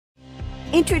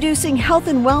Introducing health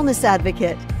and wellness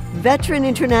advocate, veteran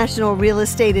international real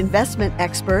estate investment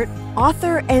expert,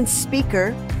 author and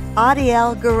speaker,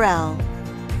 Adiel Gorel.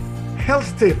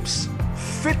 Health tips,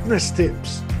 fitness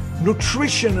tips,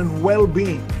 nutrition and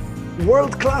well-being,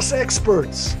 world-class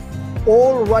experts,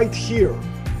 all right here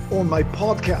on my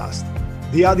podcast,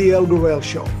 The Adiel Gorel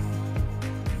Show.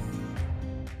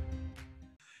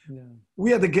 Yeah.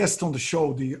 We had a guest on the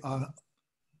show, the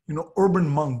urban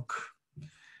monk.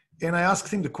 And I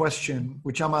asked him the question,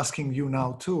 which I'm asking you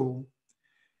now too.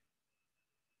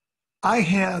 I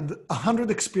had 100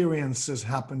 experiences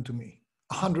happen to me,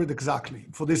 100 exactly,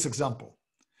 for this example.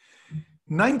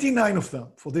 99 of them,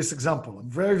 for this example, I'm a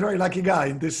very, very lucky guy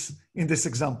in this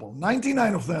example.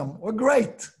 99 of them were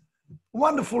great,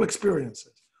 wonderful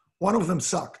experiences. One of them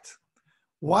sucked.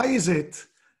 Why is it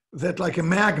that, like a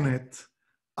magnet,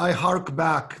 I hark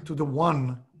back to the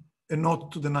one and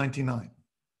not to the 99?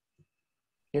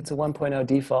 It's a 1.0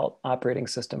 default operating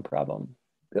system problem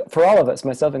for all of us,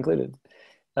 myself included.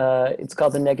 It's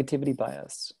called the negativity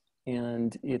bias,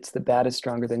 and it's the bad is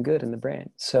stronger than good in the brain.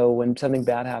 So when something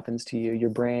bad happens to you,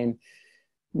 your brain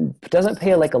doesn't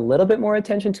pay like a little bit more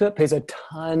attention to it, pays a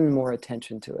ton more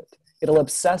attention to it. It'll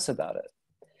obsess about it,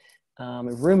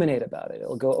 ruminate about it.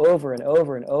 It'll go over and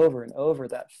over and over and over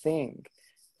that thing,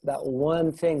 that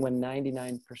one thing when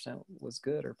 99% was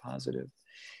good or positive.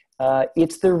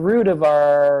 It's the root of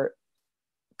our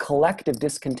collective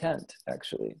discontent,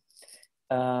 actually.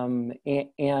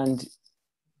 And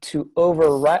to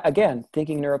override, again,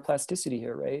 thinking neuroplasticity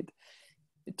here, right?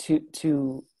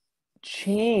 To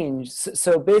change,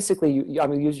 so basically, I'm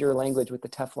going to use your language with the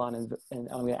Teflon and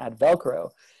I'm going to add Velcro.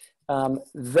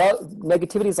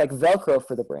 Negativity is like Velcro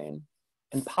for the brain,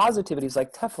 and positivity is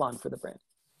like Teflon for the brain.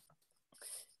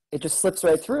 It just slips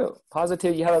right through.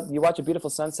 Positive, you watch a beautiful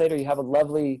sunset, or you have a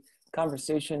lovely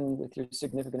conversation with your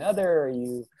significant other, or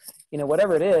you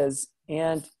whatever it is,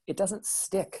 and it doesn't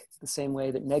stick the same way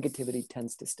that negativity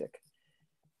tends to stick.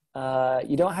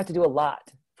 You don't have to do a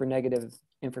lot for negative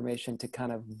information to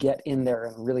kind of get in there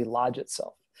and really lodge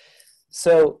itself.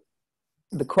 So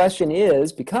the question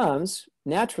becomes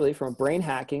naturally, from a brain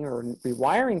hacking or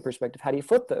rewiring perspective, how do you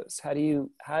flip those? How do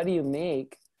you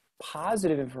make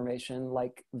positive information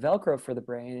like Velcro for the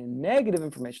brain and negative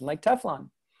information like Teflon?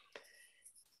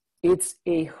 It's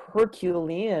a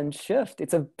Herculean shift.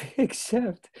 It's a big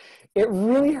shift. It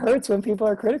really hurts when people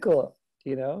are critical,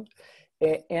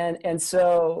 and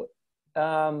so,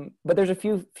 but there's a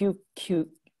few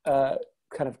cute kind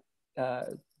of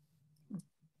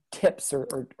tips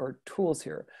or tools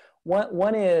here.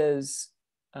 One is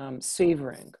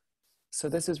savoring. So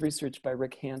this is research by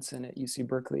Rick Hansen at UC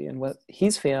Berkeley, and what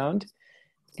he's found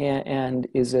and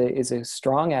is a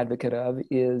strong advocate of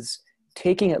is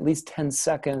taking at least 10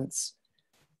 seconds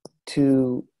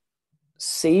to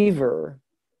savor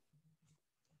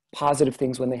positive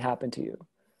things when they happen to you.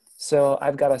 So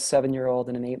I've got a 7-year-old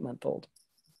and an 8-month-old.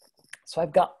 So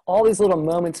I've got all these little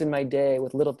moments in my day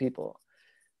with little people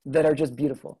that are just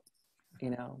beautiful.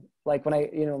 Like when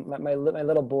my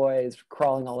little boy is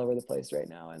crawling all over the place right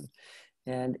now,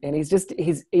 and he's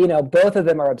both of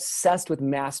them are obsessed with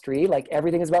mastery. Like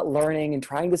everything is about learning and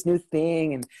trying this new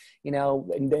thing, and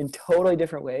in totally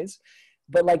different ways.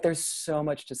 But like there's so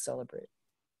much to celebrate.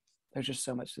 There's just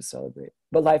so much to celebrate.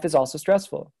 But life is also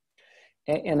stressful,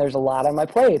 and there's a lot on my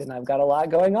plate, and I've got a lot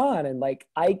going on, and like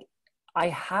I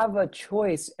have a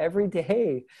choice every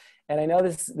day. And I know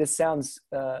this sounds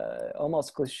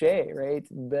almost cliche, right?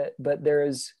 But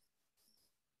there's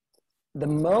the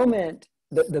moment.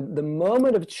 The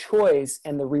moment of choice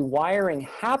and the rewiring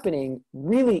happening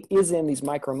really is in these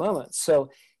micro moments. So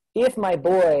if my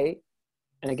boy,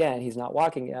 and again, he's not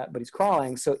walking yet, but he's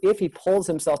crawling. So if he pulls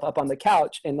himself up on the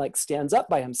couch and like stands up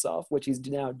by himself, which he's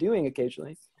now doing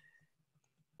occasionally,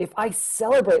 if I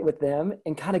celebrate with them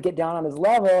and kind of get down on his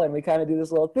level and we kind of do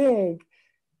this little thing,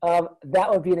 that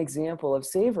would be an example of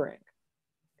savoring.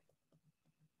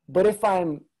 But if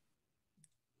I'm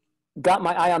got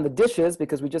my eye on the dishes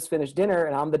because we just finished dinner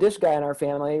and I'm the dish guy in our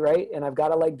family, right? And I've got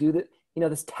to like do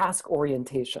this task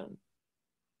orientation.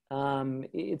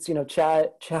 It's,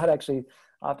 Chad actually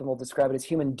often will describe it as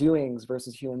human doings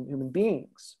versus human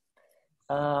beings.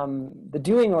 The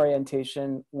doing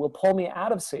orientation will pull me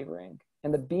out of savoring,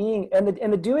 and the being and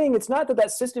the doing, it's not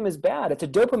that system is bad. It's a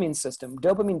dopamine system.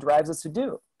 Dopamine drives us to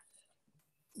do.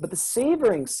 But the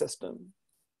savoring system,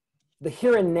 the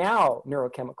here and now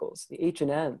neurochemicals, the H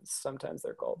and N's, sometimes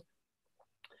they're called,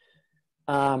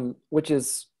 which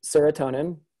is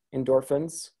serotonin,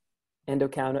 endorphins,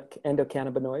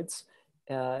 endocannabinoids,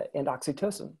 and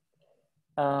oxytocin.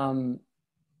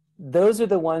 Those are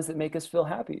the ones that make us feel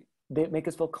happy. that make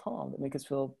us feel calm, that make us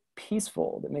feel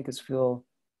peaceful, that make us feel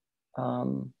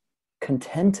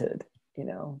contented, you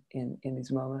know, in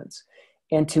these moments.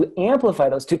 And to amplify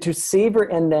those, to savor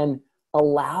and then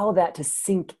allow that to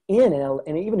sink in,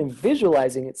 and even in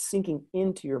visualizing it sinking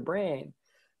into your brain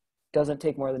doesn't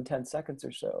take more than 10 seconds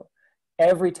or so.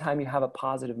 Every time you have a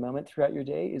positive moment throughout your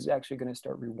day is actually going to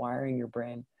start rewiring your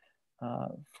brain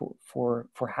for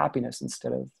happiness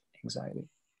instead of anxiety.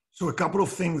 So a couple of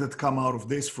things that come out of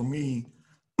this for me.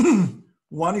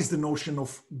 One is the notion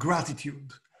of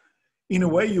gratitude. In a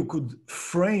way, you could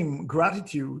frame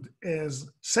gratitude as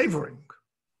savoring.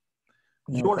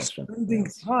 No You're question. spending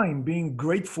Yes. time being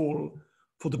grateful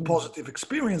for the positive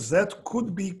experience. That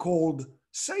could be called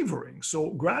savoring.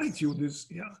 So gratitude is,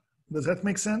 yeah. Does that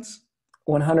make sense?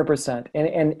 100%.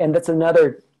 And that's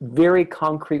another very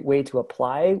concrete way to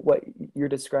apply what you're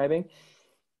describing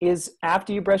is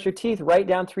after you brush your teeth, write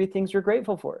down 3 things you're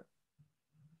grateful for.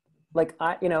 Like,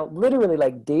 literally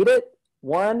like date it.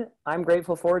 1, I'm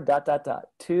grateful for ...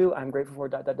 2, I'm grateful for ...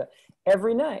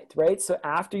 every night, right? So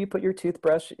after you put your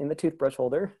toothbrush in the toothbrush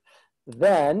holder,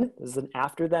 then this is an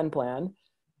after then plan.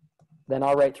 Then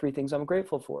I'll write 3 things I'm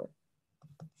grateful for.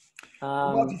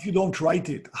 How about if you don't write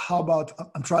it? How about,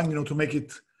 I'm trying, to make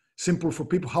it simple for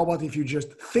people. How about if you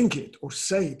just think it or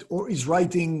say it, or is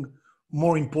writing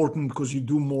more important because you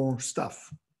do more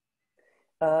stuff?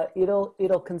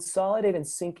 It'll consolidate and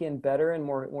sink in better and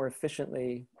more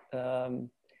efficiently.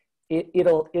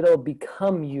 It'll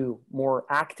become you more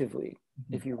actively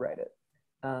if you write it.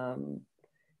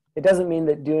 It doesn't mean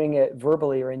that doing it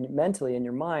verbally or mentally in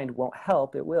your mind won't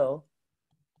help. It will.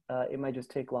 It might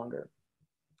just take longer.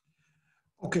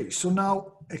 Okay, so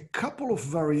now a couple of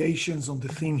variations on the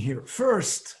theme here.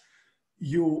 First,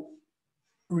 you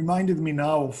reminded me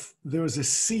now of there's a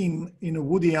scene in a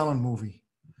Woody Allen movie.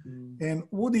 And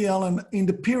Woody Allen, in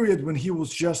the period when he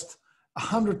was just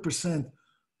 100%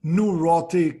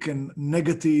 neurotic and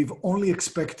negative, only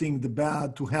expecting the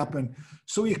bad to happen.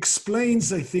 So he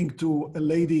explains, I think, to a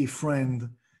lady friend,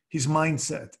 his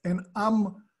mindset. And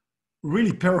I'm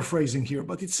really paraphrasing here,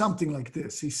 but it's something like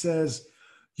this. He says,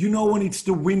 when it's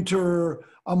the winter,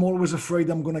 I'm always afraid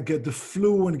I'm going to get the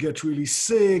flu and get really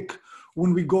sick.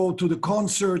 When we go to the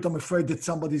concert, I'm afraid that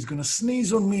somebody's going to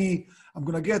sneeze on me.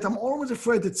 I'm always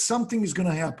afraid that something is going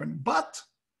to happen. But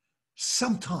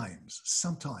sometimes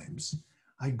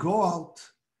I go out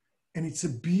and it's a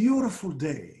beautiful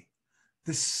day.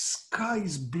 The sky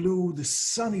is blue, the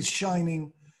sun is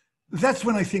shining. That's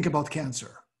when I think about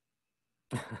cancer.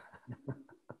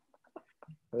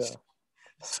 Yeah.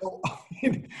 So,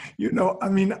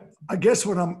 I guess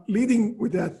what I'm leading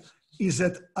with that is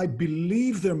that I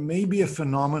believe there may be a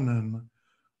phenomenon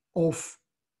of,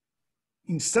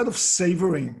 instead of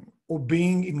savoring or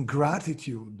being in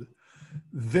gratitude,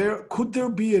 could there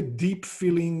be a deep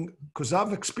feeling, because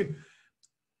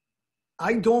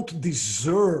I don't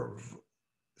deserve,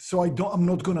 so I'm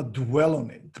not going to dwell on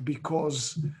it,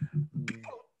 because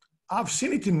I've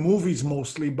seen it in movies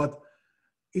mostly, but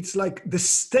it's like the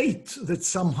state that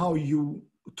somehow you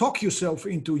talk yourself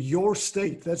into your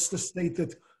state. That's the state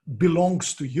that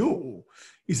belongs to you,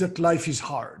 is that life is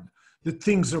hard, that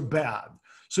things are bad.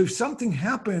 So if something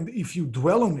happened, if you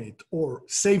dwell on it or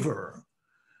savor,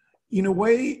 in a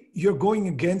way, you're going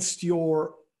against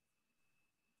your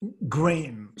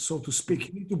grain, so to speak.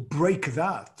 You need to break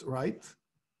that, right?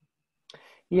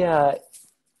 Yeah,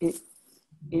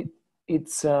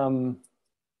 it's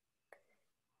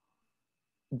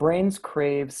brains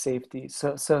crave safety.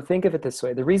 So think of it this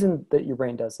way. The reason that your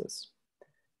brain does this,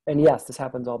 and yes, this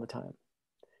happens all the time,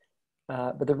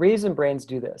 but the reason brains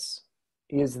do this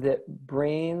is that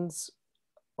brains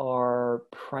are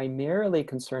primarily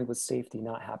concerned with safety,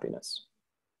 not happiness.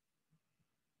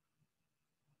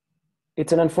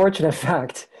 It's an unfortunate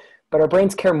fact, but our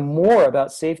brains care more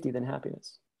about safety than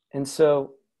happiness. And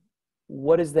so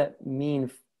what does that mean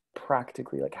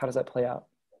practically? Like, how does that play out?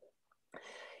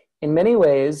 In many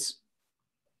ways,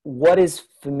 what is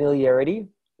familiarity,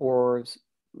 or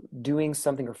doing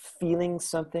something or feeling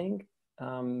something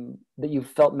that you've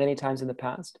felt many times in the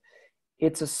past?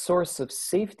 It's a source of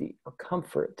safety or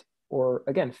comfort, or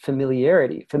again,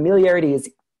 familiarity. Familiarity is,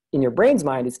 in your brain's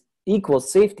mind, is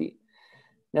equals safety.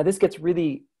 Now, this gets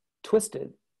really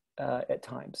twisted at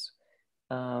times.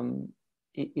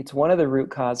 It's one of the root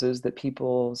causes that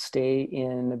people stay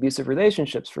in abusive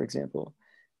relationships, for example.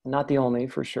 Not the only,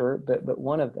 for sure, but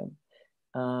one of them.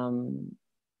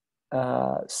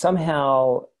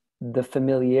 Somehow the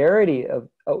familiarity of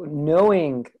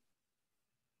knowing,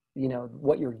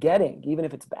 what you're getting, even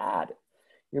if it's bad,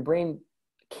 your brain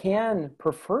can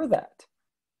prefer that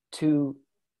to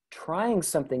trying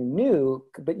something new,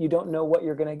 but you don't know what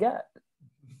you're going to get.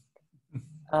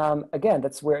 Again,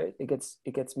 that's where it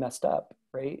gets messed up,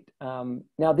 right?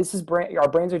 Now, this is our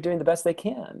brains are doing the best they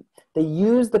can. They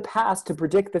use the past to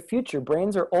predict the future.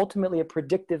 Brains are ultimately a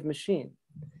predictive machine.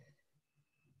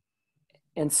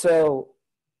 And so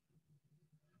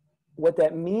what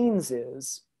that means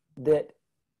is that,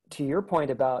 to your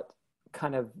point about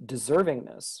kind of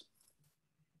deservingness,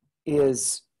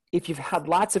 is if you've had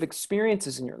lots of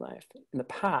experiences in your life in the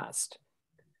past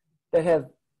that have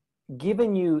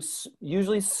given you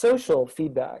usually social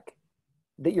feedback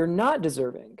that you're not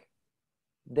deserving,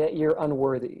 that you're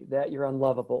unworthy, that you're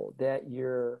unlovable, that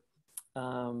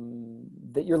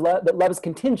that love is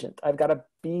contingent. I've got to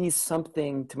be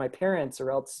something to my parents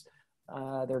or else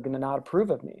they're going to not approve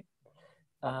of me.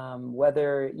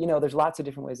 Whether, there's lots of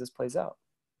different ways this plays out.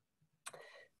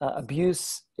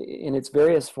 Abuse in its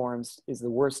various forms is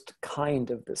the worst kind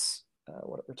of this,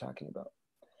 what we're talking about.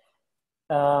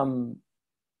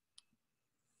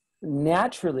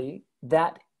 Naturally,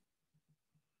 that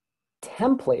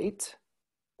template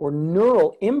or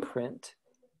neural imprint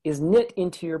is knit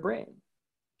into your brain.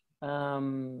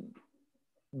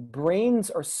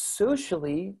 Brains are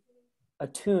socially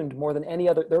attuned more than any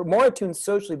other. They're more attuned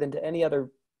socially than to any other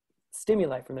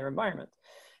stimuli from their environment.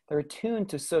 They're attuned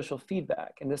to social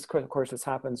feedback. And this, of course, this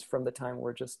happens from the time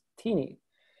we're just teeny.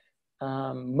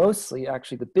 Mostly,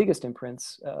 actually, the biggest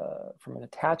imprints from an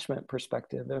attachment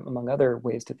perspective, among other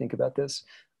ways to think about this,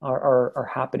 are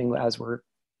happening as we're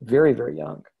very, very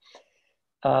young.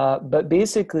 But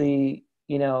basically,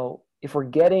 if we're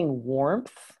getting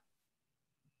warmth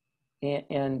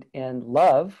and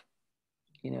love,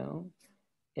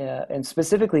 and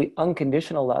specifically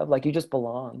unconditional love, like you just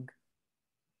belong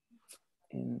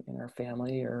in our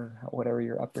family or whatever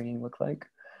your upbringing looked like,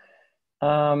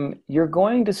 you're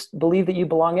going to believe that you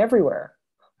belong everywhere.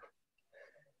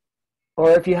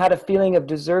 Or if you had a feeling of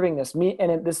deservingness,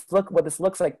 what this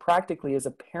looks like practically as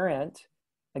a parent,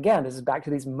 again, this is back to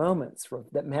these moments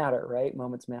that matter, right?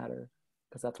 Moments matter,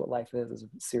 because that's what life is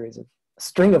a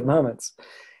string of moments.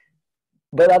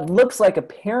 But that looks like a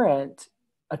parent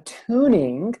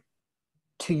attuning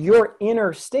to your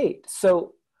inner state.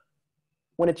 So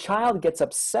when a child gets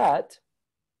upset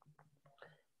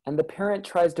and the parent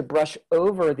tries to brush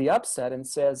over the upset and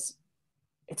says,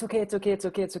 it's okay, it's okay, it's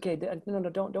okay, it's okay. No,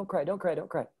 don't cry, don't cry, don't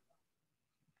cry.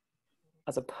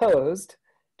 As opposed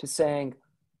to saying,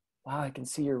 wow, I can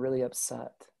see you're really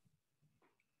upset.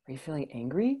 Are you feeling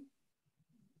angry?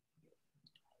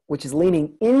 Which is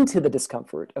leaning into the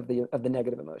discomfort of the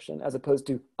negative emotion, as opposed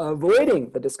to avoiding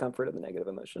the discomfort of the negative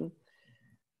emotion.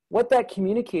 What that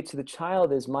communicates to the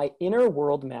child is my inner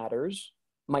world matters,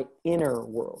 my inner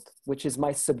world, which is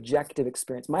my subjective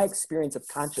experience, my experience of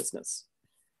consciousness.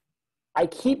 I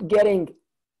keep getting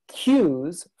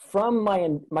cues from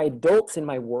my adults in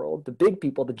my world, the big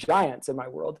people, the giants in my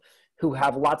world, who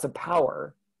have lots of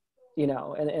power,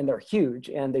 and they're huge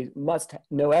and they must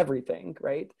know everything,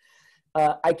 right?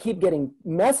 I keep getting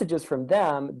messages from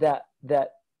them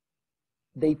that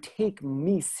they take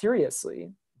me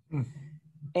seriously.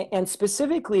 And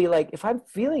specifically, like if I'm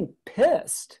feeling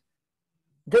pissed,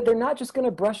 that they're not just going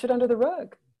to brush it under the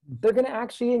rug. They're going to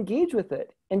actually engage with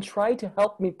it and try to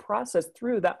help me process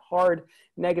through that hard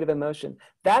negative emotion.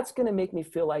 That's going to make me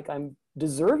feel like I'm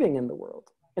deserving in the world.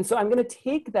 And so I'm going to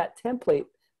take that template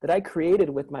that I created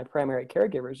with my primary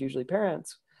caregivers, usually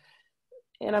parents,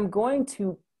 and I'm going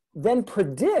to then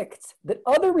predict that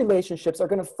other relationships are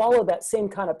going to follow that same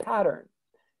kind of pattern.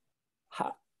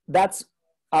 That's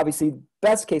obviously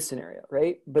best case scenario,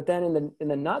 right? But then in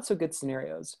the not so good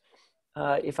scenarios,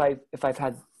 if I've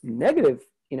had negative,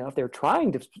 if they're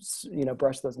trying to,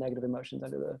 brush those negative emotions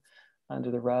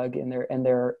under the rug, and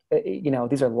they're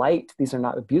these are light, these are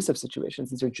not abusive situations.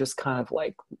 These are just kind of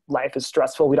like life is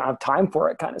stressful, we don't have time for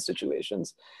it kind of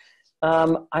situations.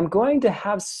 I'm going to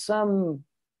have some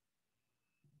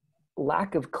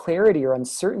lack of clarity or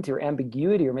uncertainty or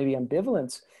ambiguity or maybe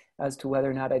ambivalence as to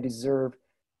whether or not I deserve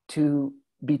to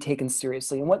be taken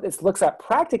seriously. And what this looks at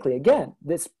practically, again,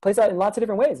 this plays out in lots of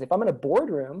different ways. If I'm in a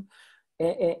boardroom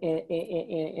and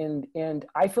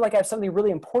I feel like I have something really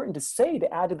important to say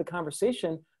to add to the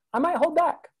conversation, I might hold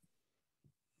back.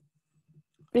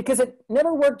 Because it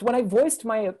never worked when I voiced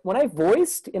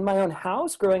in my own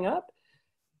house growing up,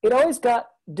 it always got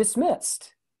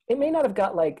dismissed. It may not have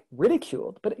got like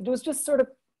ridiculed, but it was just sort of,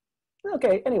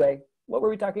 okay, anyway, what were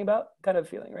we talking about? Kind of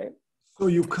feeling, right? So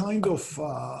you kind of,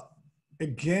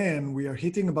 again, we are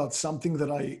hitting about something that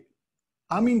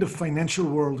I'm in the financial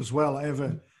world as well. I have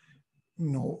an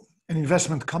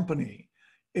investment company.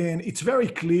 And it's very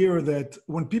clear that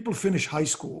when people finish high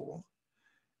school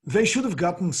they should have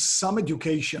gotten some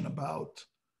education about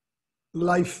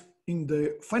life in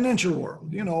the financial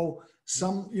world,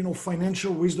 some,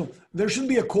 financial wisdom. There should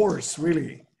be a course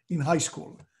really in high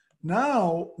school.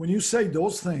 Now, when you say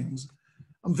those things,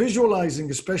 I'm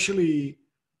visualizing, especially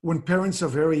when parents are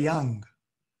very young.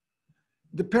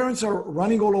 The parents are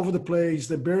running all over the place.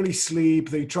 They barely sleep.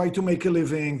 They try to make a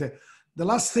living. The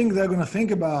last thing they're going to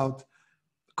think about,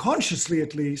 consciously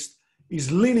at least,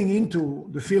 is leaning into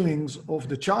the feelings of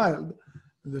the child.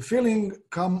 The feeling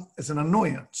come as an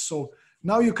annoyance. So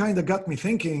now you kind of got me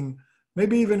thinking,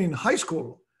 maybe even in high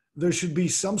school, there should be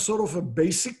some sort of a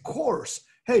basic course.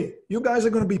 Hey, you guys are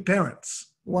going to be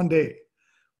parents one day.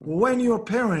 When you're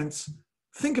parents,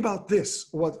 think about this,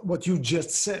 what you just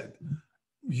said.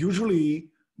 Usually,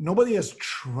 nobody has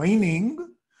training.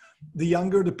 The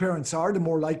younger the parents are, the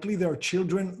more likely there are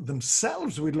children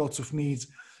themselves with lots of needs.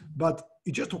 But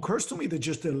it just occurs to me that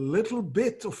just a little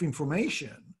bit of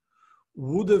information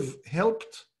would have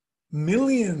helped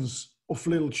millions of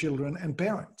little children and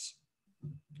parents.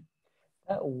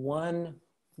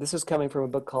 This is coming from a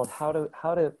book called How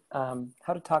to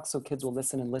Talk So Kids Will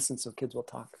Listen and Listen So Kids Will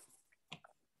Talk.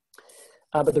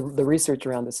 But the research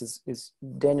around this is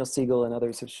Daniel Siegel and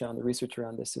others have shown the research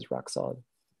around this is rock solid.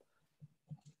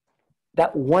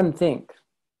 That one thing,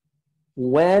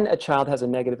 when a child has a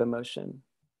negative emotion,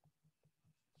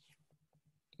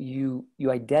 you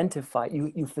identify,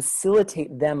 you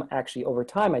facilitate them actually over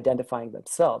time identifying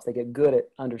themselves. They get good at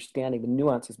understanding the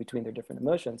nuances between their different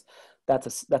emotions. That's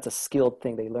a skilled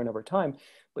thing they learn over time.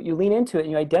 But you lean into it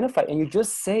and you identify and you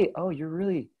just say, oh, you're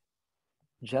really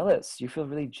jealous. You feel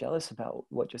really jealous about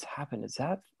what just happened. Is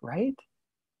that right?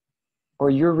 Or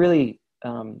you're really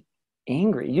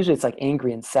angry. Usually it's like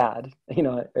angry and sad,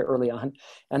 early on,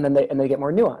 and then they get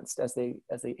more nuanced as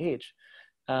they age.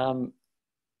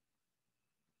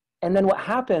 And then what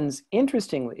happens,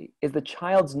 interestingly, is the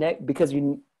child's because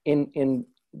in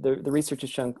the research has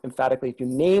shown emphatically, if you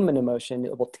name an emotion,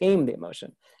 it will tame the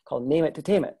emotion. Called name it to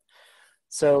tame it.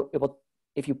 So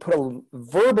if you put a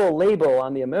verbal label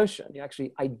on the emotion, you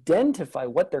actually identify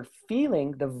what they're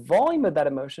feeling, the volume of that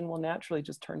emotion will naturally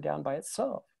just turn down by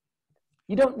itself.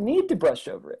 You don't need to brush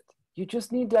over it. You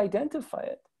just need to identify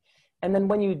it. And then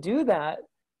when you do that,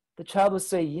 the child will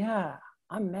say, yeah,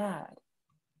 I'm mad.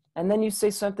 And then you say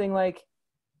something like,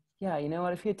 yeah, you know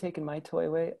what? If he had taken my toy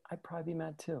away, I'd probably be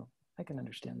mad too. I can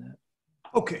understand that.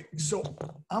 Okay, so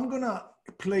I'm going to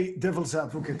play devil's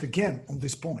advocate again on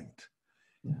this point.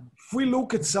 Yeah. If we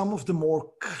look at some of the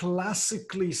more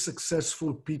classically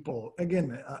successful people,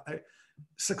 again,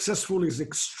 successful is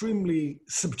extremely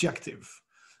subjective.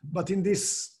 But in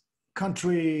this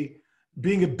country,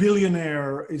 being a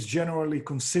billionaire is generally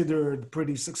considered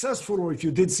pretty successful, or if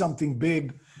you did something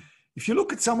big. If you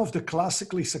look at some of the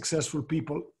classically successful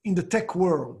people in the tech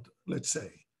world, let's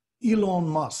say, Elon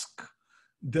Musk,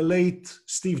 the late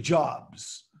Steve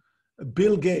Jobs,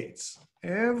 Bill Gates,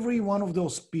 every one of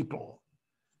those people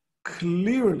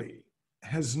clearly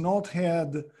has not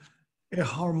had a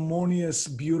harmonious,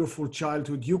 beautiful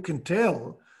childhood. You can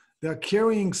tell they're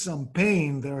carrying some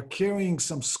pain, they're carrying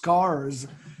some scars.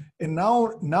 And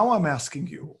now I'm asking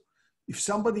you, if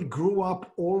somebody grew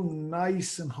up all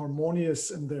nice and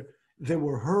harmonious and they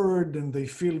were heard and they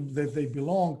feel that they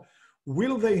belong,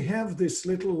 will they have this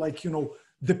little,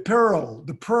 the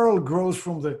pearl grows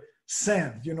from the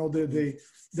sand,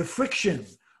 the friction.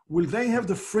 Will they have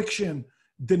the friction,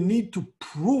 the need to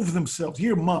prove themselves?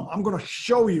 Here, mom, I'm going to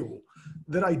show you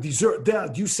that I deserve.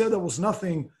 Dad, you said I was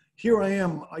nothing. Here I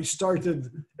am. I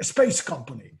started a space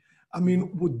company. I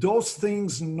mean, would those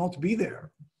things not be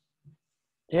there?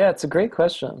 Yeah, it's a great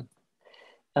question.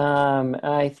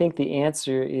 I think the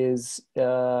answer is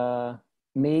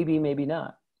maybe, maybe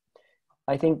not.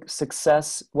 I think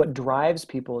success, what drives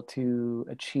people to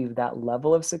achieve that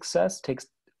level of success takes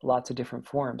lots of different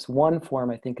forms. One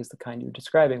form, I think, is the kind you're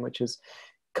describing, which is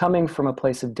coming from a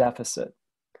place of deficit,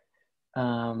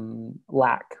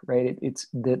 lack, right? It's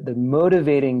the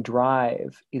motivating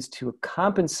drive is to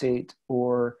compensate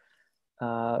or,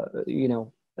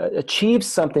 achieve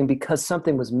something because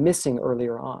something was missing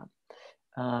earlier on.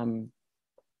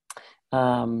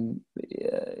 In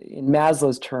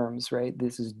Maslow's terms, right,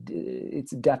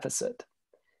 it's deficit.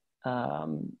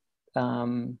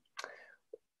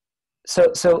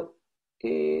 So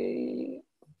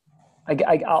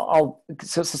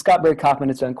Scott Barry Kaufman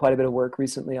has done quite a bit of work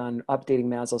recently on updating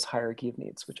Maslow's hierarchy of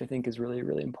needs, which I think is really,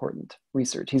 really important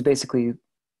research. He's basically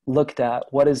looked at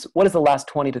what is the last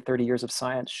 20 to 30 years of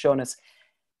science shown us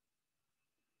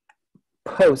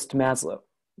post Maslow,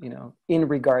 in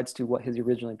regards to what he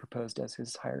originally proposed as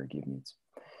his hierarchy of needs.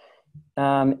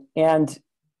 And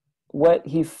what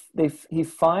he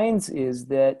finds is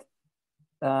that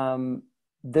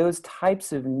those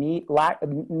types of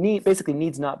basically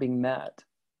needs not being met.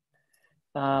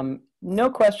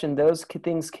 No question, those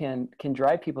things can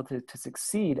drive people to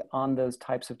succeed on those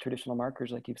types of traditional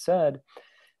markers, like you've said.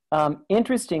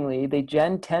 Interestingly, they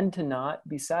tend to not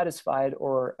be satisfied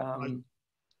or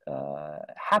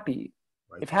happy.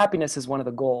 Right. If happiness is one of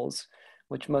the goals,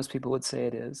 which most people would say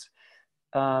it is,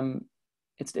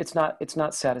 it's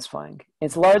not satisfying.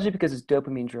 It's largely because it's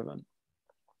dopamine driven.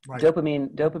 Right.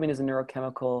 Dopamine is a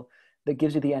neurochemical that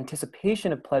gives you the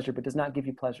anticipation of pleasure, but does not give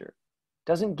you pleasure.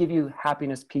 Doesn't give you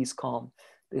happiness, peace, calm.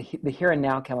 The here and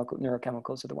now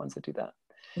neurochemicals are the ones that do that.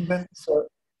 And then, so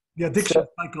the addiction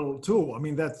cycle too. I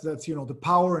mean, that's the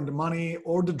power and the money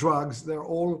or the drugs. They're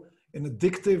all an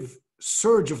addictive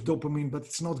surge of dopamine, but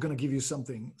it's not going to give you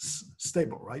something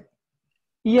stable, right?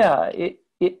 Yeah,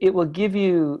 it will give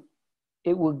you.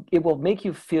 It will make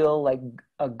you feel like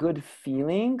a good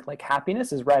feeling, like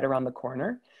happiness is right around the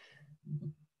corner,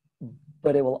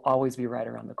 but it will always be right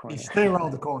around the corner. Stay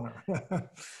around the corner.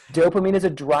 Dopamine is a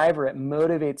driver. It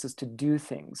motivates us to do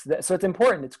things. So it's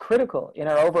important. It's critical in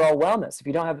our overall wellness. If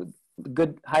you don't have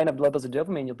good, high enough levels of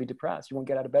dopamine, you'll be depressed. You won't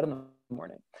get out of bed in the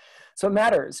morning. So it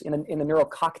matters in the neural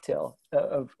cocktail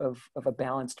of a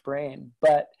balanced brain.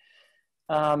 But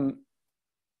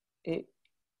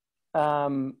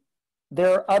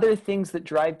there are other things that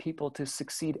drive people to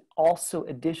succeed also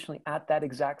additionally at that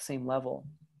exact same level.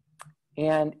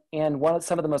 And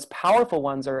some of the most powerful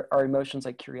ones are emotions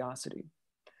like curiosity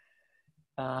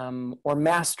or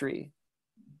mastery.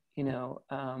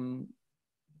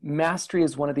 Mastery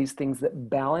is one of these things that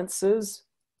balances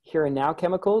here and now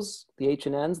chemicals, the H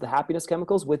and N's, the happiness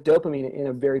chemicals, with dopamine in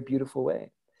a very beautiful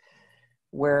way,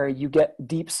 where you get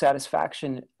deep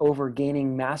satisfaction over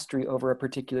gaining mastery over a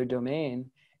particular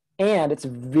domain. And it's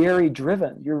very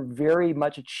driven. You're very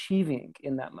much achieving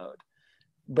in that mode.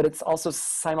 But it's also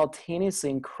simultaneously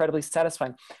incredibly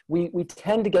satisfying. We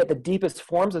tend to get the deepest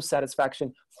forms of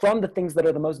satisfaction from the things that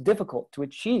are the most difficult to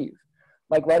achieve,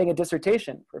 like writing a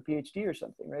dissertation for a PhD or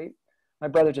something, right? My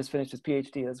brother just finished his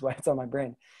PhD. That's why it's on my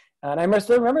brain. And I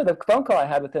still remember the phone call I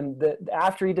had with him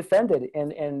after he defended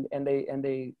and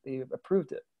they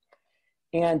approved it.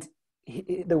 And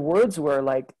the words were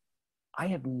like, I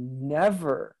have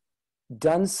never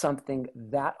done something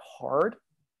that hard.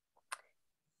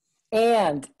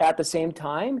 And at the same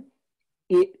time,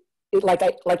 I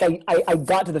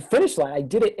got to the finish line. I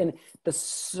did it, and the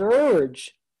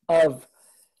surge of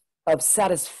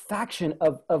satisfaction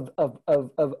of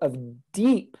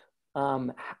deep,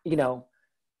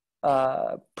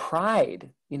 pride,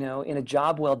 in a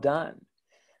job well done.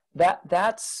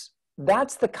 That's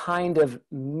the kind of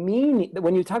meaning.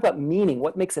 When you talk about meaning,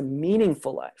 what makes a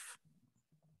meaningful life?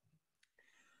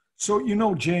 So,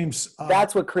 James,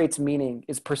 that's what creates meaning,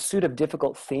 is pursuit of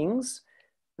difficult things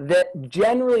that,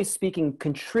 generally speaking,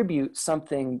 contribute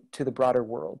something to the broader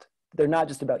world. They're not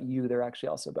just about you. They're actually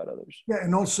also about others. Yeah.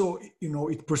 And also,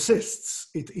 it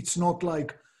persists. It's not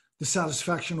like the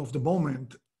satisfaction of the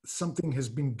moment. Something has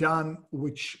been done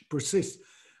which persists.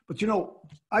 But,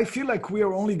 I feel like we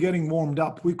are only getting warmed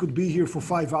up. We could be here for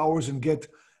 5 hours and get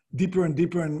deeper and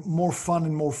deeper and more fun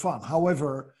and more fun.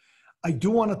 However, I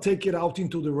do want to take it out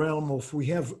into the realm of, we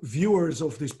have viewers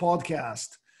of this podcast,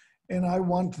 and I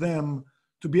want them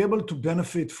to be able to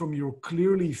benefit from your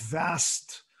clearly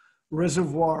vast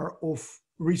reservoir of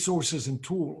resources and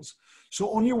tools. So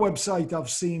on your website,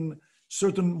 I've seen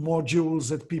certain modules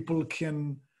that people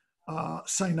can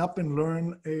sign up and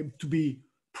learn to be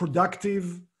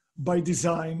productive by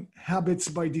design, habits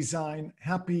by design,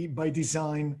 happy by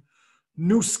design,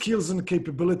 new skills and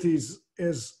capabilities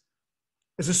as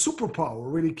a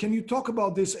superpower, really. Can you talk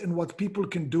about this and what people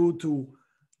can do to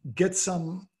get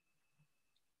to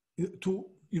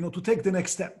take the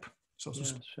next step?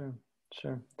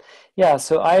 Sure. Yeah,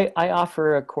 so I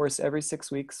offer a course every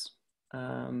 6 weeks,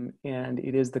 and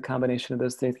it is the combination of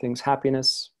those three things: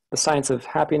 happiness, the science of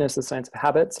happiness, the science of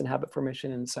habits and habit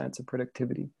formation, and the science of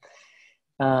productivity.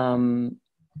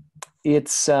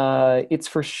 It's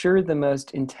for sure the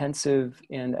most intensive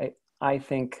and I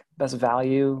think best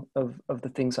value of the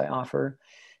things I offer.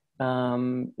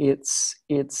 It's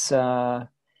a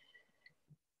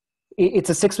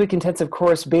 6-week intensive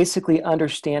course, basically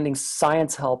understanding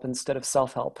science help instead of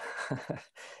self-help,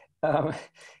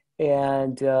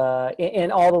 and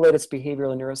all the latest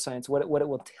behavioral and neuroscience. What it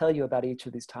will tell you about each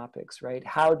of these topics, right?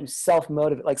 How to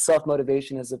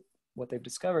self-motivation is what they've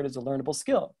discovered is a learnable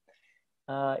skill.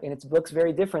 And its book's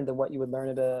very different than what you would learn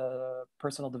at a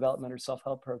personal development or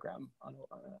self-help program on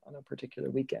a particular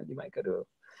weekend. You might go to,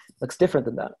 looks different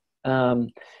than that.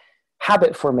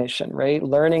 habit formation, right?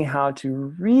 Learning how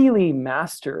to really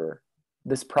master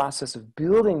this process of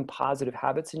building positive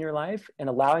habits in your life and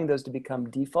allowing those to become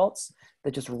defaults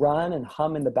that just run and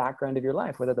hum in the background of your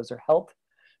life, whether those are health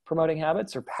promoting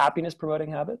habits or happiness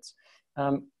promoting habits.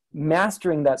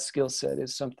 Mastering that skill set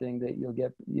is something that you'll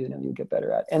get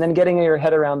better at. And then getting your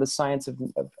head around the science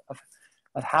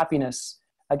of happiness,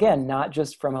 again, not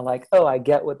just from a like, oh, I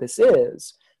get what this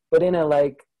is, but in a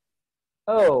like,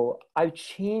 oh, I've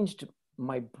changed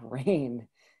my brain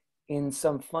in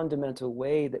some fundamental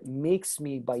way that makes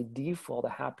me by default a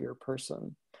happier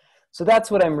person. So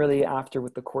that's what I'm really after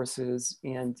with the courses.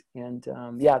 And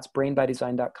yeah, it's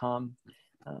brainbydesign.com.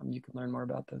 You can learn more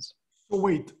about those. So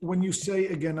wait, when you say,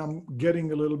 again, I'm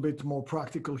getting a little bit more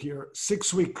practical here,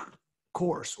 6-week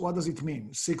course, what does it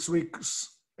mean? 6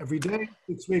 weeks every day,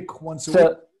 6 weeks once a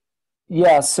week?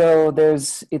 Yeah, so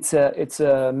it's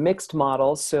a mixed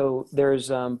model. So there's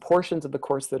portions of the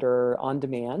course that are on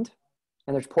demand,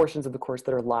 and there's portions of the course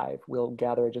that are live. We'll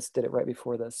gather, I just did it right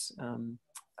before this,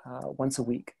 once a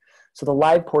week. So the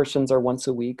live portions are once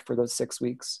a week for those 6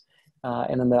 weeks.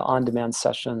 And then the on-demand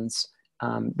sessions,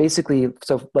 basically,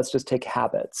 so let's just take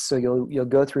habits. So you'll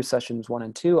go through sessions 1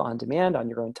 and 2 on demand on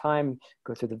your own time,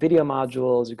 go through the video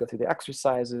modules, you go through the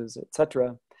exercises,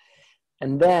 etc.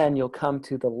 And then you'll come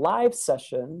to the live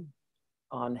session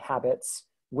on habits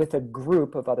with a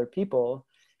group of other people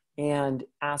and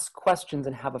ask questions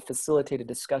and have a facilitated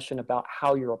discussion about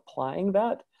how you're applying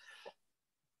that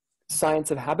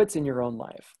science of habits in your own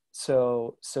life.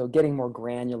 So getting more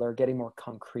granular, getting more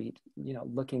concrete,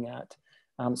 looking at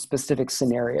specific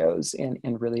scenarios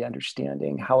and really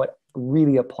understanding how it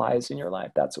really applies in your life.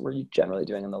 That's what we're generally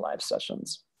doing in the live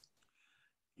sessions.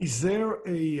 Is there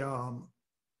a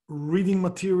reading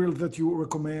material that you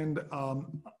recommend?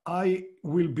 I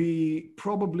will be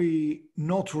probably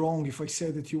not wrong if I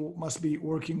say that you must be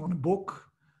working on a book.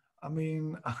 I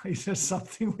mean, is there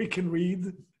something we can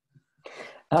read?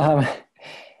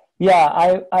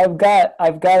 Yeah, I've got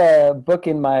a book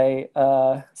in my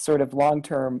sort of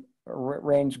long-term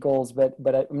range goals, but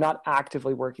I'm not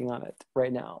actively working on it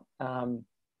right now.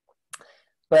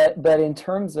 But in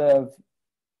terms of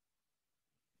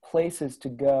places to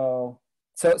go,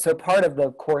 so part of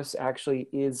the course actually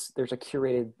is there's a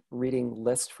curated reading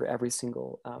list for every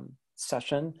single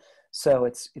session. So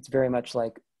it's very much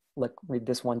like read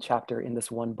this one chapter in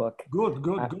this one book. Good.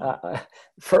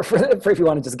 For if you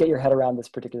want to just get your head around this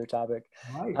particular topic.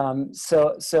 Right.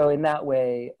 So in that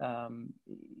way,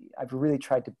 I've really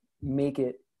tried to make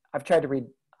it. I've tried to read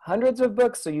hundreds of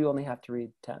books, so you only have to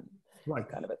read 10. Right.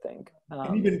 Kind of a thing.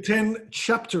 And even 10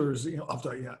 chapters,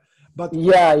 after, yeah. But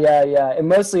yeah. And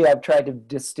mostly I've tried to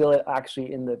distill it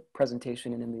actually in the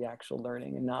presentation and in the actual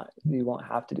learning, and you won't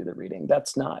have to do the reading.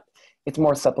 It's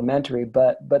more supplementary,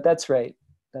 but that's right.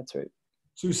 That's right.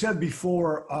 So you said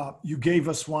before, you gave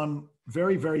us one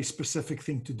very, very specific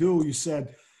thing to do. You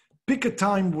said, pick a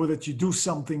time where that you do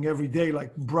something every day,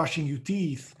 like brushing your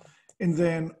teeth. And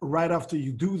then right after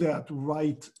you do that,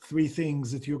 write 3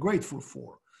 things that you're grateful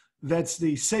for. That's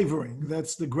the savoring.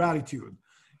 That's the gratitude.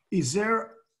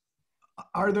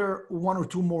 Are there 1 or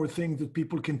 2 more things that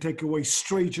people can take away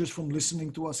straight just from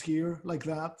listening to us here like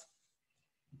that?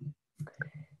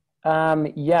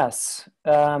 Yes.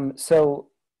 So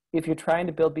if you're trying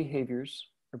to build behaviors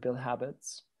or build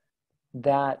habits,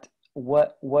 that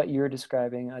what you're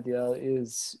describing, Adiel,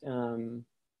 is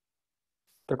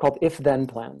they're called if-then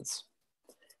plans.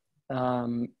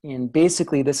 And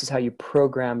basically, this is how you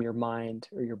program your mind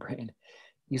or your brain.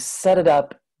 You set it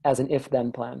up as an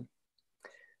if-then plan.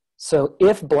 So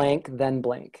if blank, then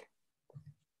blank.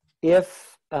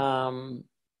 If if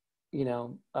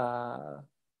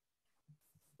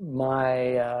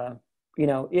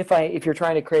you're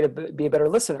trying to be a better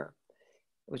listener,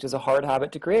 which is a hard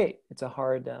habit to create. It's a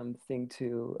hard thing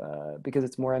to, because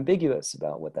it's more ambiguous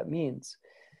about what that means.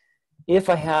 If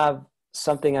I have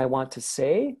something I want to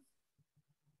say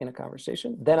in a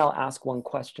conversation, then I'll ask one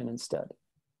question instead.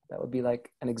 That would be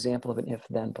like an example of an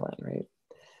if-then plan, right?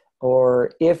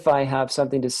 Or if I have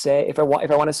something to say, if I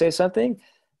want to say something,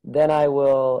 then I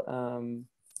will,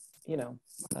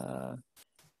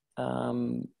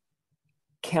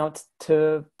 count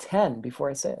to 10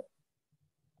 before I say it.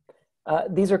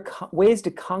 These are ways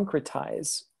to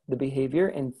concretize the behavior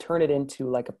and turn it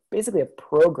into basically a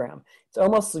program. It's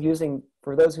almost using,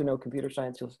 for those who know computer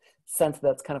science, you'll sense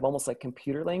that's kind of almost like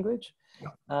computer language.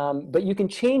 Yeah. But you can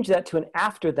change that to an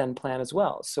after-then plan as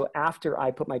well. So after I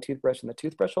put my toothbrush in the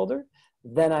toothbrush holder,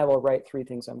 then I will write 3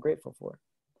 things I'm grateful for.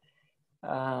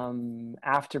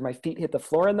 After my feet hit the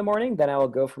floor in the morning, then I will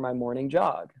go for my morning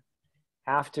jog.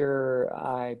 after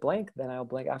I blink, then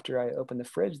I'll blink. After I open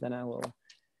the fridge, then I will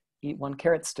eat one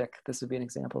carrot stick. This would be an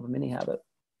example of a mini habit.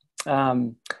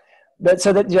 That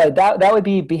would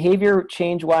be behavior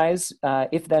change wise.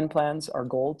 If then plans are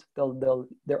gold.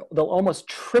 They'll almost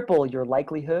triple your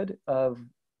likelihood of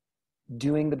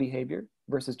doing the behavior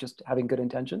versus just having good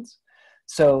intentions.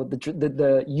 So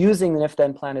the using the if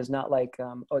then plan is not like,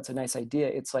 oh, it's a nice idea.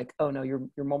 It's like, oh no,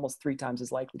 you're almost 3 times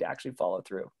as likely to actually follow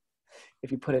through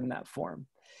if you put it in that form,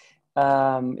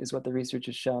 is what the research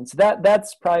has shown. So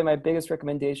that's probably my biggest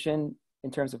recommendation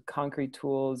in terms of concrete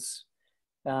tools.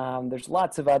 There's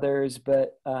lots of others,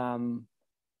 but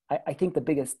I think the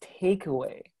biggest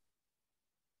takeaway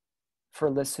for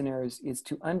listeners is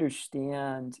to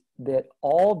understand that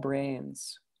all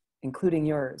brains, including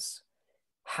yours,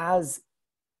 has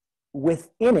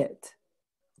within it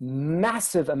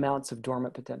massive amounts of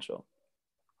dormant potential.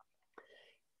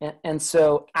 And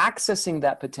so accessing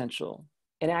that potential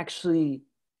and actually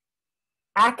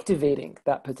activating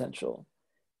that potential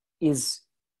is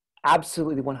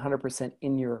absolutely 100%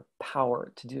 in your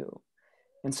power to do.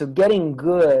 And so getting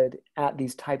good at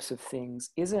these types of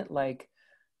things isn't like,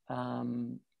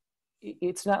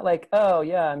 it's not like, oh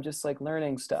yeah, I'm just like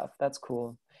learning stuff. That's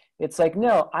cool. It's like,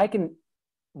 no, I can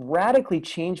radically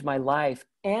change my life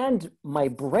and my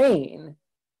brain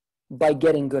by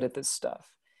getting good at this stuff.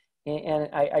 And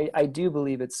I do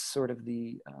believe it's sort of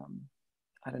the,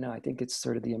 I don't know, I think it's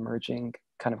sort of the emerging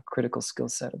kind of critical skill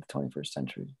set of the 21st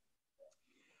century.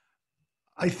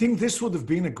 I think this would have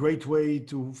been a great way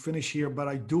to finish here, but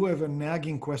I do have a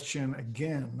nagging question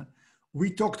again.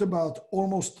 We talked about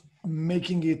almost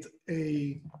making it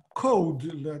a code,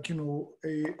 like,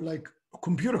 like a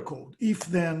computer code, if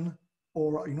then,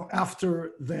 or,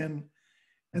 after then,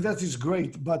 and that is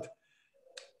great, but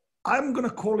I'm going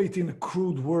to call it in a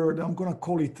crude word, I'm going to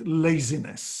call it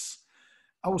laziness.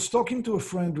 I was talking to a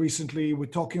friend recently, we're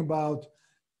talking about,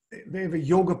 they have a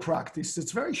yoga practice.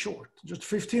 It's very short, just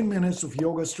 15 minutes of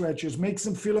yoga stretches, makes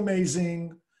them feel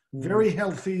amazing, very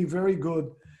healthy, very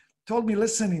good. Told me,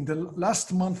 listen, in the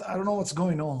last month, I don't know what's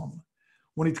going on.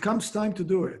 When it comes time to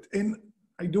do it, and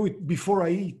I do it before I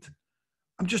eat,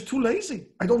 I'm just too lazy.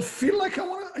 I don't feel like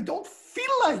I don't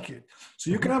feel like it.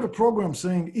 So you can have a program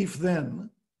saying, if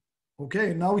then,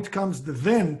 okay, now it comes the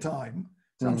then time.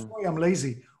 So I'm sorry, I'm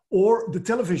lazy. Or the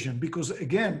television, because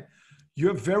again,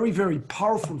 your very, very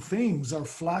powerful things are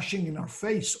flashing in our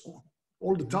face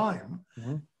all the time,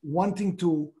 wanting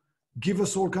to give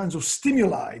us all kinds of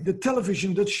stimuli, the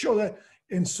television that show that.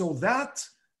 And so that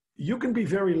you can be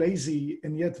very lazy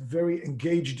and yet very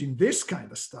engaged in this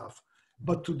kind of stuff.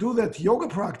 But to do that yoga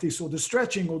practice or the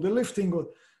stretching or the lifting,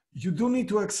 you do need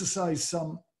to exercise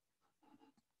some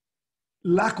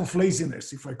lack of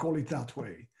laziness, if I call it that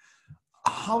way.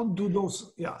 How do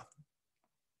those,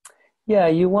 Yeah,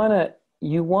 you want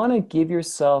to give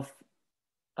yourself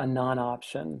a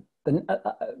non-option.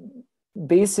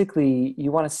 Basically,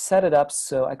 you want to set it up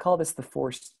so, I call this the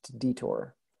forced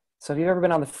detour. So if you've ever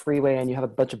been on the freeway and you have a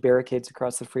bunch of barricades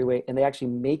across the freeway and they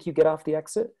actually make you get off the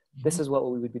exit, this is what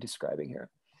we would be describing here.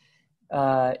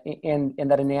 And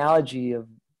that analogy of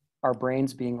our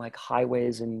brains being like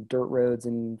highways and dirt roads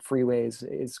and freeways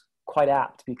is quite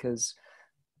apt, because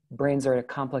brains are a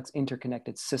complex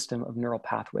interconnected system of neural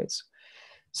pathways.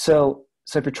 So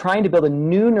if you're trying to build a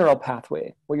new neural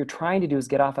pathway, what you're trying to do is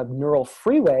get off a neural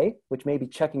freeway, which may be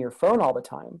checking your phone all the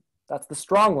time. That's the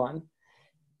strong one.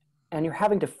 And you're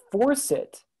having to force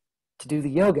it to do the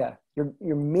yoga.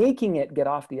 You're making it get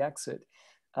off the exit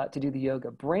to do the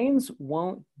yoga. Brains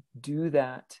won't do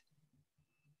that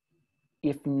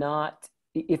if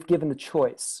given the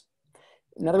choice.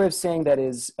 Another way of saying that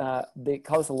is, they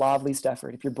call this the law of least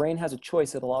effort. If your brain has a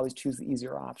choice, it'll always choose the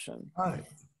easier option. Right.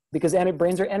 Because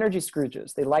brains are energy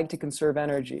scrooges. They like to conserve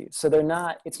energy. So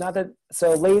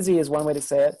so lazy is one way to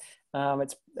say it.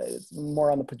 It's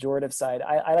more on the pejorative side.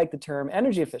 I like the term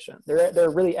energy efficient. They're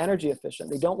really energy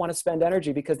efficient. They don't want to spend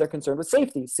energy because they're concerned with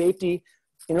safety. Safety,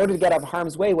 in order to get out of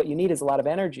harm's way, what you need is a lot of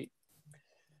energy.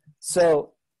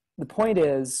 So the point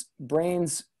is,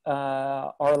 brains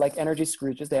are like energy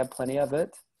scrooges. They have plenty of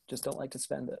it, just don't like to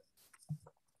spend it.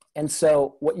 And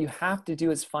so what you have to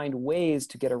do is find ways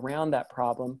to get around that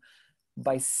problem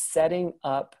by setting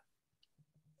up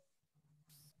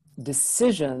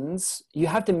decisions. You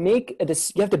have to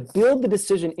build the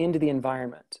decision into the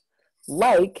environment,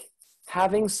 like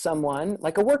having someone,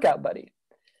 like a workout buddy.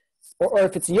 Or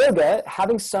if it's yoga,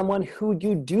 having someone who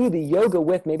you do the yoga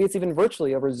with, maybe it's even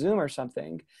virtually over Zoom or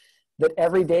something, that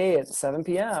every day at 7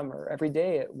 p.m. or every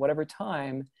day at whatever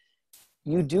time,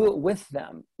 you do it with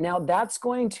them. Now that's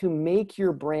going to make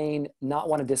your brain not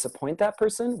want to disappoint that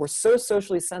person. We're so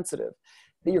socially sensitive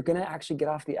that you're going to actually get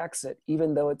off the exit,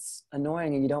 even though it's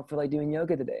annoying and you don't feel like doing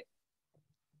yoga today,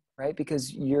 right?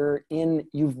 Because you've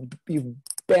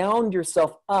bound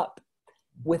yourself up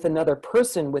with another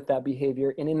person with that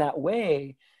behavior. And in that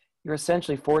way, you're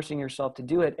essentially forcing yourself to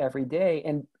do it every day.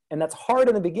 And that's hard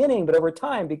in the beginning, but over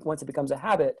time, once it becomes a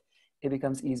habit, it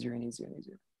becomes easier and easier and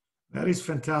easier. That is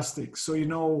fantastic.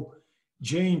 So,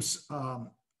 James,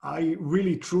 I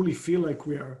really truly feel like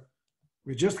we're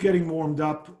just getting warmed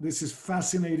up. This is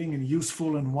fascinating and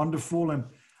useful and wonderful. And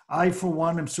I, for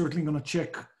one, am certainly going to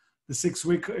check the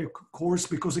 6-week course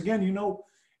because, again,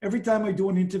 every time I do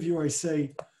an interview, I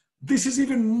say, this is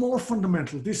even more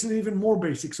fundamental. This is even more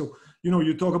basic. So,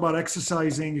 you talk about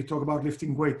exercising, you talk about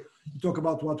lifting weight, you talk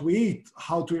about what we eat,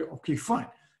 okay, fine.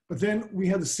 But then we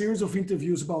had a series of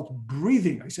interviews about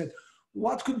breathing. I said,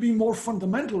 what could be more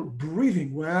fundamental?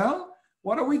 Breathing. Well,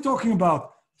 what are we talking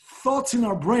about? Thoughts in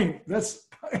our brain.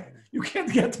 You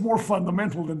can't get more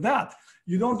fundamental than that.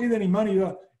 You don't need any money.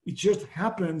 It just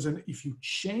happens. And if you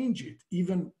change it,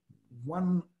 even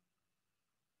one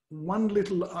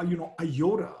little,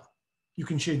 iota, you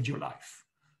can change your life.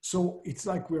 So it's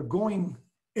like we're going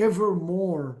ever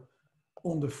more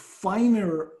on the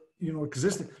finer,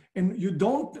 existing. And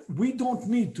we don't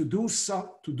need to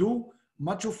do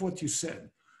much of what you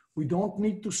said. We don't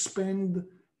need to spend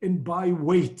and buy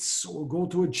weights or go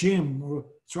to a gym, or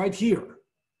it's right here.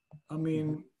 I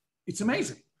mean, it's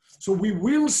amazing. So we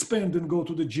will spend and go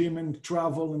to the gym and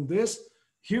travel and this.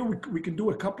 Here we can do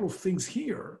a couple of things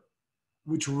here,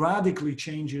 which radically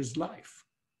changes life.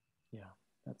 Yeah,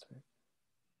 that's right.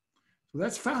 So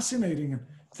that's fascinating. And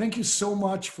thank you so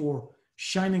much for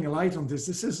shining a light on this.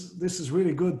 This is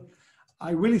really good.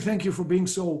 I really thank you for being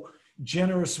so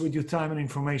generous with your time and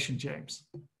information, James.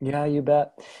 Yeah, you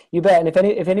bet. You bet. And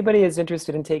if anybody is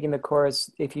interested in taking the course,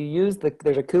 if you use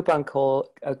there's a coupon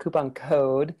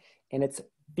code, and it's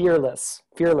Fearless.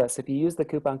 If you use the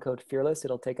coupon code Fearless,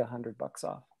 it'll take $100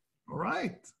 off. All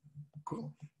right.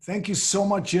 Cool. Thank you so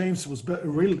much, James. It was a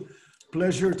real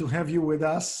pleasure to have you with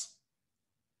us.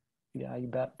 Yeah, you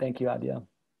bet. Thank you, Adiel.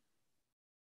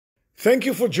 Thank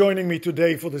you for joining me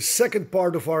today for the second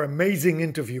part of our amazing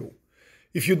interview.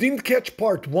 If you didn't catch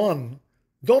part 1,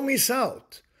 don't miss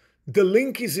out. The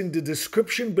link is in the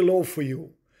description below for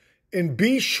you. And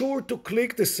be sure to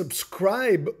click the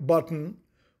subscribe button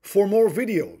for more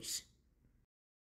videos.